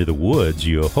head into the woods,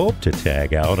 you hope to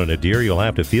tag out on a deer you'll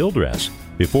have to field dress.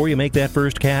 Before you make that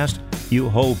first cast, you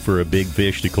hope for a big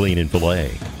fish to clean and fillet.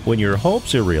 When your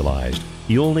hopes are realized,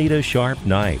 you'll need a sharp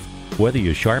knife. Whether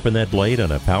you sharpen that blade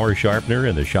on a power sharpener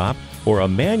in the shop or a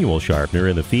manual sharpener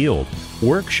in the field,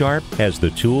 WorkSharp has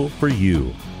the tool for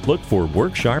you. Look for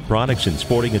WorkSharp products in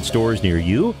sporting goods stores near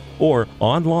you or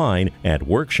online at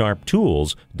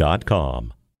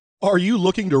WorkSharpTools.com. Are you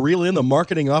looking to reel in the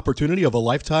marketing opportunity of a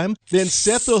lifetime? Then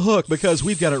set the hook, because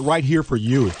we've got it right here for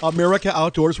you. America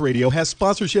Outdoors Radio has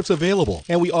sponsorships available,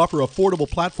 and we offer affordable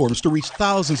platforms to reach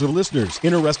thousands of listeners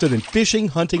interested in fishing,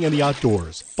 hunting, and the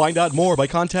outdoors. Find out more by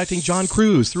contacting John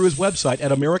Cruz through his website at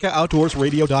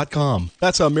AmericaOutdoorsRadio.com.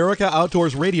 That's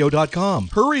AmericaOutdoorsRadio.com.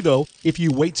 Hurry, though. If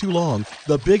you wait too long,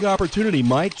 the big opportunity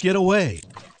might get away.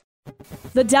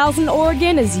 The Dalles in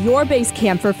Oregon is your base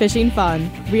camp for fishing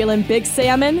fun. Reel in big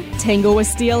salmon, tangle with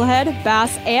steelhead,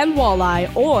 bass, and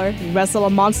walleye, or wrestle a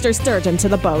monster sturgeon to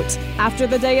the boat. After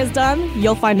the day is done,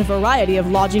 you'll find a variety of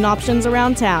lodging options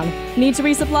around town. Need to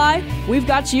resupply? We've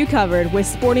got you covered with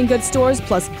sporting goods stores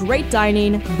plus great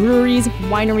dining, breweries,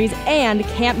 wineries, and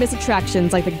can't-miss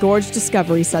attractions like the Gorge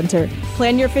Discovery Center.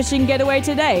 Plan your fishing getaway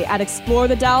today at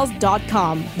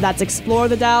ExploreTheDalles.com. That's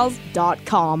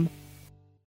ExploreTheDalles.com.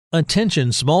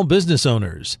 Attention small business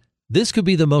owners. This could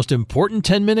be the most important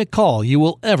 10-minute call you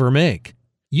will ever make.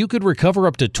 You could recover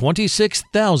up to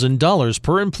 $26,000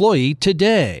 per employee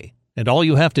today. And all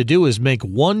you have to do is make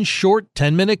one short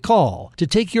 10-minute call to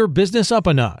take your business up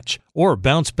a notch or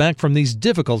bounce back from these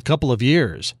difficult couple of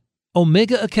years.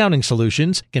 Omega Accounting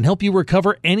Solutions can help you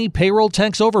recover any payroll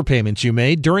tax overpayments you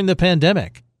made during the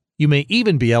pandemic. You may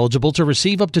even be eligible to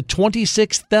receive up to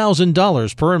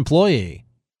 $26,000 per employee.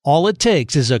 All it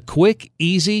takes is a quick,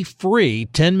 easy, free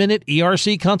 10-minute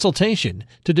ERC consultation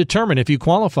to determine if you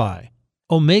qualify.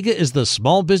 Omega is the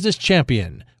small business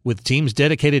champion with teams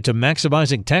dedicated to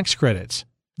maximizing tax credits.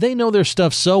 They know their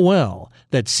stuff so well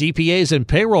that CPAs and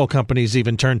payroll companies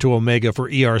even turn to Omega for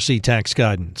ERC tax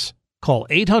guidance. Call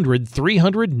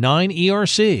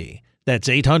 800-300-9ERC. That's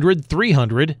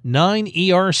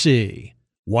 800-300-9ERC.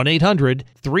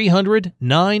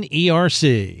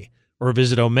 1-800-300-9ERC. Or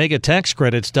visit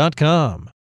OmegaTaxCredits.com.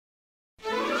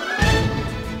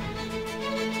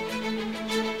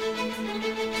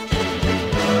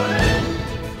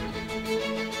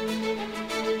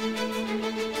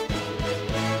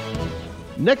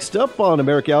 Next up on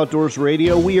America Outdoors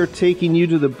Radio, we are taking you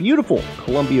to the beautiful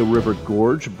Columbia River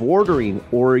Gorge bordering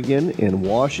Oregon and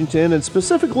Washington, and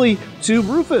specifically to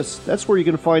Rufus. That's where you're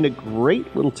going to find a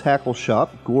great little tackle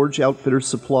shop, Gorge Outfitters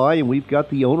Supply, and we've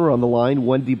got the owner on the line,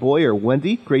 Wendy Boyer.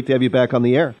 Wendy, great to have you back on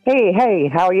the air. Hey,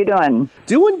 how are you doing?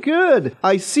 Doing good.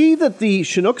 I see that the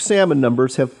Chinook salmon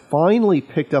numbers have finally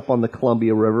picked up on the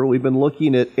Columbia River. We've been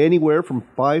looking at anywhere from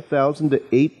 5,000 to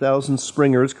 8,000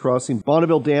 springers crossing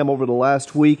Bonneville Dam over the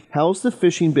last week. How's the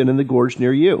fishing been in the gorge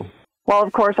near you? Well,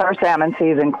 of course, our salmon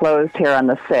season closed here on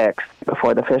the 6th.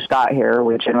 Before the fish got here,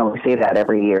 we generally see that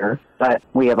every year. But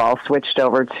we have all switched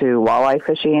over to walleye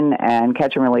fishing and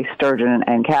catch and release sturgeon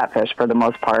and catfish for the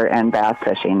most part, and bass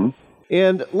fishing.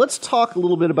 And let's talk a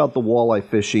little bit about the walleye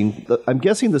fishing. I'm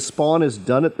guessing the spawn is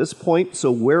done at this point, so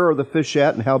where are the fish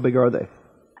at and how big are they?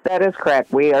 That is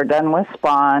correct. We are done with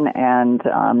spawn, and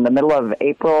the middle of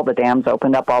April, the dams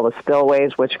opened up all the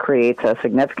spillways, which creates a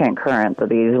significant current that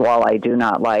these walleye do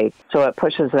not like. So it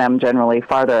pushes them generally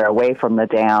farther away from the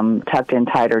dam, tucked in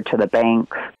tighter to the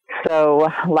banks. So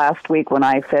last week when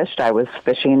I fished, I was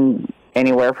fishing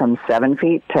anywhere from 7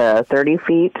 feet to 30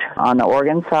 feet on the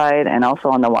Oregon side, and also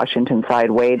on the Washington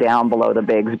side, way down below the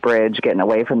Biggs Bridge, getting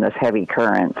away from this heavy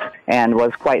current, and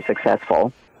was quite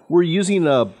successful. Were you using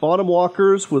bottom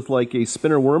walkers with like a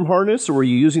spinner worm harness, or were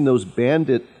you using those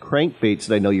bandit crankbaits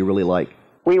that I know you really like?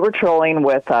 We were trolling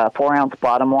with 4-ounce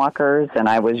bottom walkers, and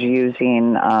I was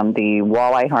using the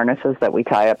walleye harnesses that we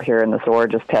tie up here in the store,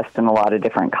 just testing a lot of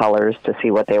different colors to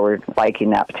see what they were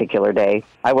liking that particular day.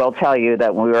 I will tell you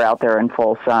that when we were out there in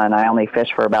full sun, I only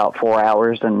fished for about 4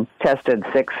 hours and tested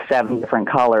 6-7 different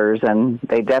colors, and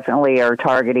they definitely are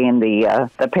targeting the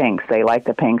pinks. They like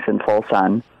the pinks in full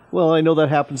sun. Well, I know that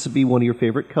happens to be one of your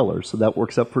favorite colors, so that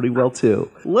works out pretty well,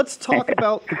 too. Let's talk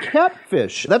about the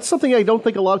catfish. That's something I don't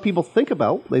think a lot of people think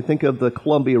about. They think of the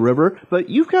Columbia River, but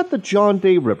you've got the John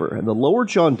Day River, and the Lower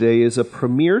John Day is a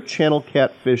premier channel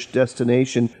catfish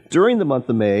destination during the month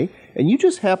of May, and you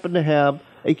just happen to have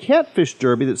a catfish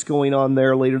derby that's going on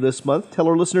there later this month. Tell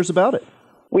our listeners about it.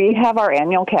 We have our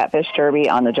annual catfish derby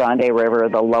on the John Day River,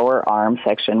 the lower arm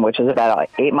section, which is about an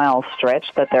 8-mile stretch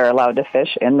that they're allowed to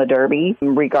fish in the derby.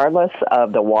 Regardless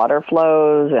of the water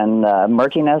flows and the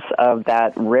murkiness of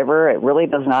that river, it really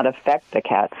does not affect the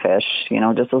catfish. You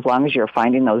know, just as long as you're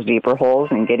finding those deeper holes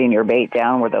and getting your bait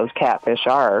down where those catfish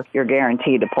are, you're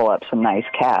guaranteed to pull up some nice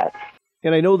cats.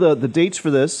 And I know the dates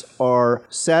for this are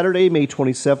Saturday, May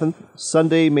 27th,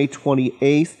 Sunday, May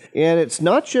 28th. And it's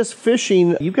not just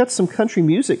fishing. You've got some country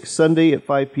music Sunday at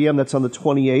 5 p.m. That's on the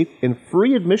 28th. And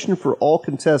free admission for all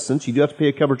contestants. You do have to pay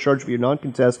a cover charge for your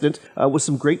non-contestant with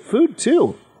some great food,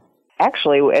 too.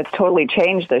 Actually, it's totally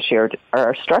changed this year.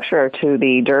 Our structure to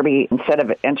the derby, instead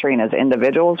of entering as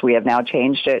individuals, we have now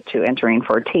changed it to entering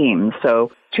for teams.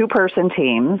 So 2-person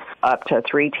teams, up to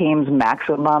 3 teams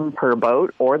maximum per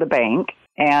boat or the bank.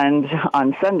 And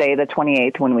on Sunday, the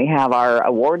 28th, when we have our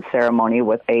award ceremony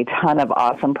with a ton of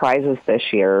awesome prizes this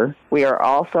year, we are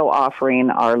also offering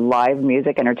our live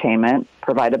music entertainment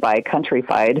provided by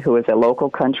Countryfied, who is a local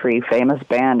country famous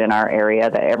band in our area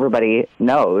that everybody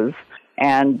knows.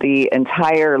 And the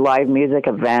entire live music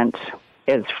event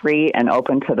is free and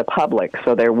open to the public,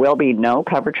 so there will be no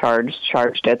cover charge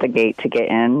charged at the gate to get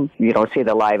in, see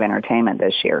the live entertainment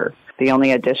this year. The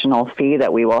only additional fee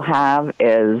that we will have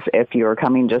is if you're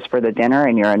coming just for the dinner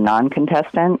and you're a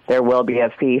non-contestant, there will be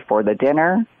a fee for the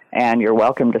dinner, and you're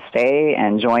welcome to stay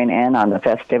and join in on the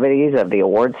festivities of the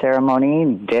award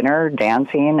ceremony, dinner,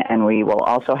 dancing, and we will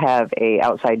also have a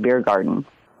outside beer garden.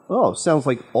 Oh, sounds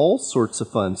like all sorts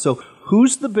of fun. So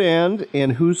who's the band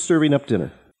and who's serving up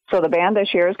dinner? So the band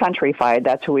this year is Countryfied.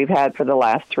 That's who we've had for the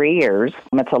last 3 years.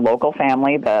 It's a local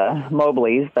family, the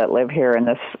Mobleys, that live here in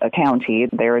this county.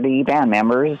 They're the band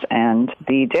members. And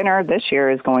the dinner this year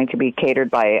is going to be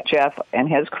catered by Jeff and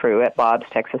his crew at Bob's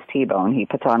Texas T-Bone. He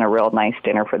puts on a real nice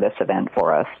dinner for this event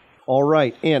for us. All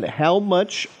right. And how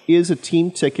much is a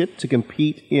team ticket to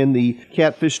compete in the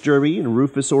Catfish Derby in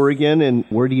Rufus, Oregon? And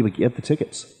where do you get the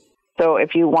tickets? So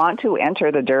if you want to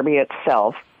enter the Derby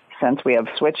itself, since we have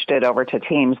switched it over to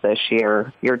teams this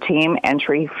year, your team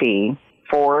entry fee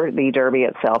for the Derby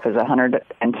itself is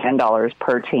 $110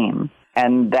 per team.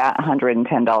 And that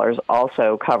 $110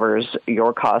 also covers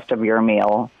your cost of your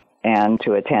meal and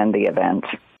to attend the event.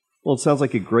 Well, it sounds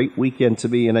like a great weekend to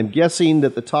me, and I'm guessing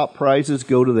that the top prizes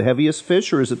go to the heaviest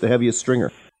fish, or is it the heaviest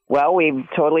stringer? Well, we've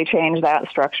totally changed that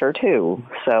structure, too.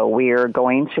 So we're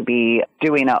going to be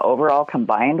doing an overall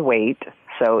combined weight.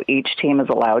 So each team is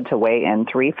allowed to weigh in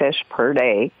 3 fish per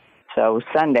day. So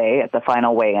Sunday, at the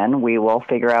final weigh-in, we will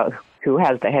figure out who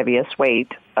has the heaviest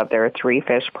weight of their 3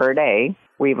 fish per day.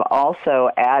 We've also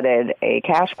added a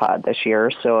cash pot this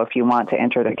year, so if you want to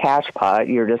enter the cash pot,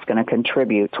 you're just going to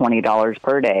contribute $20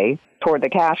 per day toward the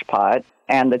cash pot,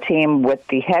 and the team with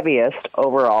the heaviest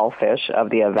overall fish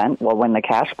of the event will win the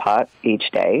cash pot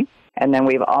each day. And then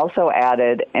we've also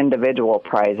added individual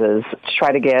prizes to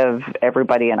try to give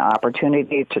everybody an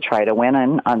opportunity to try to win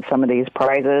on some of these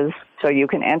prizes. So you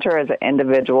can enter as an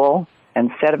individual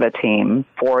instead of a team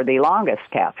for the longest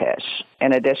catfish.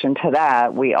 In addition to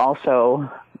that, we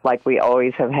also, like we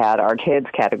always have had, our kids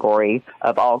category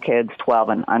of all kids 12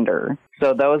 and under.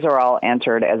 So those are all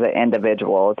entered as an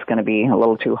individual. It's going to be a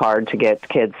little too hard to get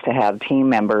kids to have team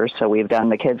members, so we've done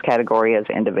the kids category as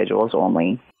individuals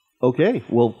only. Okay,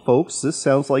 well, folks, this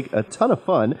sounds like a ton of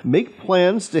fun. Make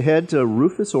plans to head to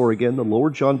Rufus, Oregon, the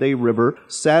Lower John Day River,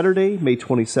 Saturday, May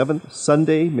 27th,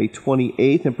 Sunday, May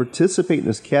 28th, and participate in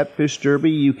this Catfish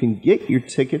Derby. You can get your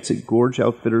tickets at Gorge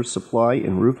Outfitters Supply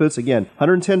in Rufus. Again,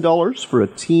 $110 for a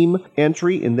team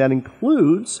entry, and that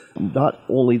includes not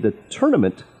only the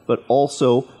tournament, but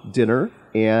also dinner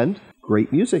and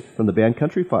great music from the band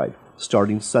Country 5,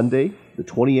 starting Sunday, the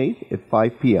 28th at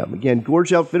 5 p.m. Again,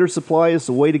 Gorge Outfitters Supply is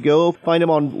the way to go. Find them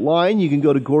online. You can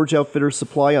go to Gorge Outfitters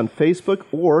Supply on Facebook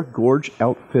or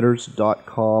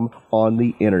gorgeoutfitters.com on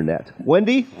the internet.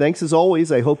 Wendy, thanks as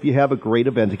always. I hope you have a great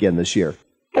event again this year.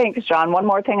 Thanks, John. One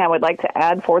more thing I would like to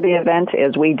add for the event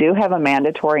is we do have a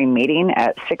mandatory meeting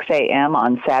at 6 a.m.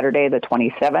 on Saturday the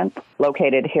 27th,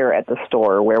 located here at the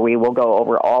store, where we will go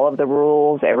over all of the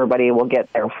rules. Everybody will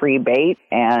get their free bait,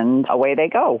 and away they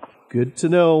go. Good to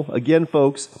know. Again,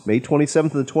 folks, May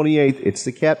 27th to the 28th, it's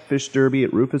the Catfish Derby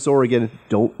at Rufus, Oregon.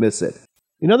 Don't miss it.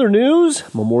 In other news,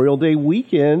 Memorial Day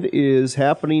weekend is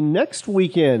happening next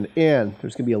weekend, and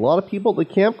there's going to be a lot of people at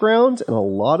the campgrounds and a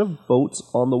lot of boats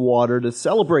on the water to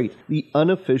celebrate the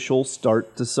unofficial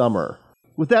start to summer.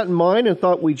 With that in mind, I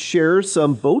thought we'd share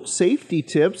some boat safety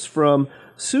tips from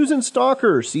Susan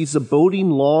Stalker. She's the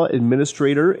boating law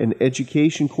administrator and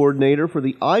education coordinator for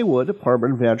the Iowa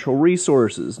Department of Natural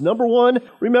Resources. Number one,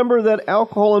 remember that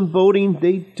alcohol and boating,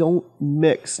 they don't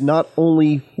mix. Not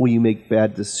only will you make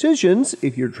bad decisions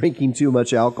if you're drinking too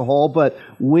much alcohol, but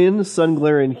wind, sun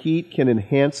glare, and heat can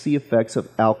enhance the effects of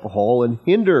alcohol and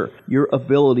hinder your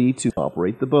ability to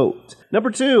operate the boat. Number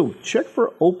two, check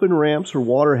for open ramps or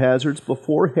water hazards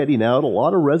before heading out. A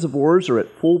lot of reservoirs are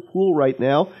at full pool right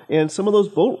now, and some of those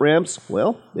boat ramps,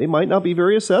 well, they might not be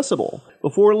very accessible.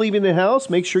 Before leaving the house,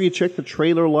 make sure you check the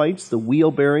trailer lights, the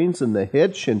wheel bearings, and the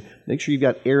hitch, and make sure you've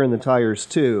got air in the tires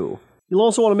too. You'll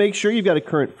also want to make sure you've got a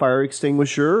current fire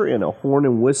extinguisher and a horn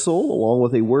and whistle, along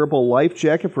with a wearable life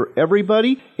jacket for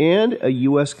everybody, and a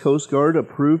U.S. Coast Guard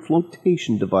approved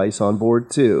flotation device on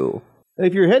board too.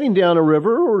 If you're heading down a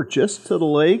river or just to the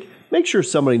lake, make sure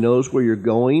somebody knows where you're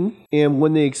going and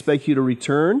when they expect you to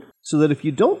return, so that if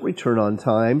you don't return on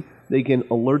time, they can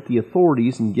alert the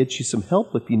authorities and get you some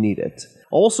help if you need it.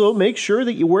 Also, make sure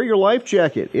that you wear your life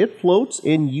jacket. It floats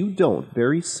and you don't.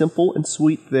 Very simple and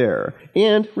sweet there.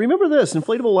 And remember this,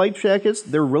 inflatable life jackets,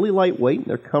 they're really lightweight and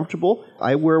they're comfortable.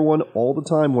 I wear one all the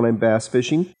time when I'm bass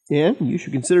fishing, and you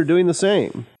should consider doing the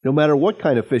same, no matter what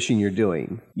kind of fishing you're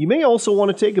doing. You may also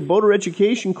want to take a boater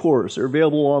education course. They're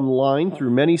available online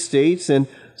through many states, and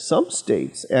some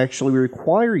states actually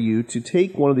require you to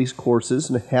take one of these courses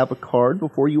and have a card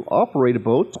before you operate a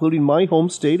boat, including my home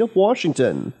state of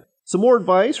Washington. Some more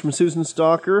advice from Susan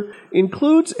Stalker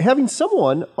includes having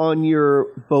someone on your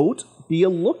boat be a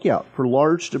lookout for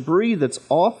large debris that's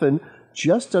often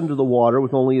just under the water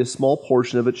with only a small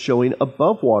portion of it showing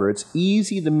above water. It's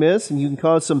easy to miss, and you can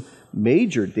cause some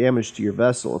major damage to your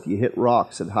vessel if you hit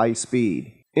rocks at high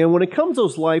speed. And when it comes to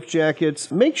those life jackets,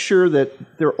 make sure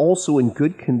that they're also in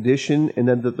good condition and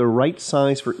that they're the right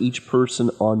size for each person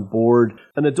on board.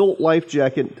 An adult life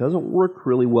jacket doesn't work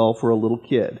really well for a little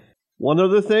kid. One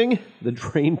other thing, the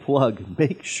drain plug.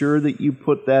 Make sure that you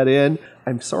put that in.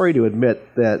 I'm sorry to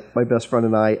admit that my best friend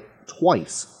and I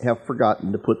twice have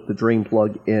forgotten to put the drain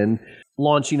plug in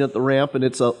launching at the ramp, and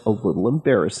it's a little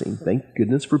embarrassing. Thank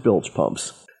goodness for bilge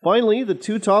pumps. Finally, the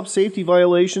two top safety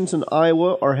violations in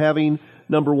Iowa are having,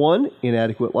 number one,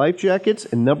 inadequate life jackets,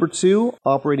 and number two,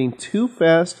 operating too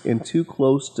fast and too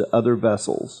close to other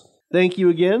vessels. Thank you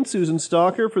again, Susan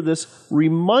Stalker, for this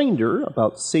reminder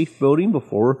about safe boating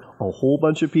before a whole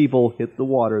bunch of people hit the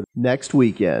water next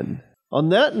weekend. On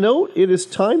that note, it is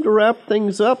time to wrap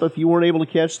things up. If you weren't able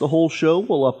to catch the whole show,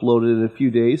 we'll upload it in a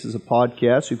few days as a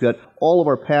podcast. We've got all of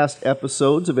our past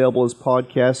episodes available as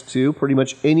podcasts, too. Pretty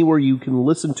much anywhere you can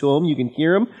listen to them, you can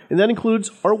hear them. And that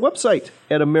includes our website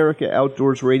at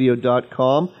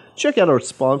AmericaOutdoorsRadio.com. Check out our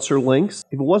sponsor links.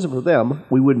 If it wasn't for them,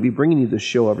 we wouldn't be bringing you this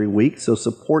show every week, so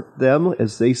support them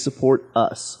as they support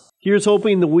us. Here's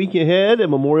hoping the week ahead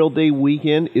and Memorial Day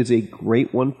weekend is a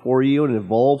great one for you and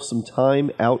involves some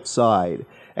time outside.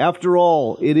 After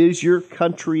all, it is your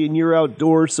country and your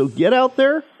outdoors, so get out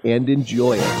there and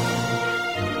enjoy it.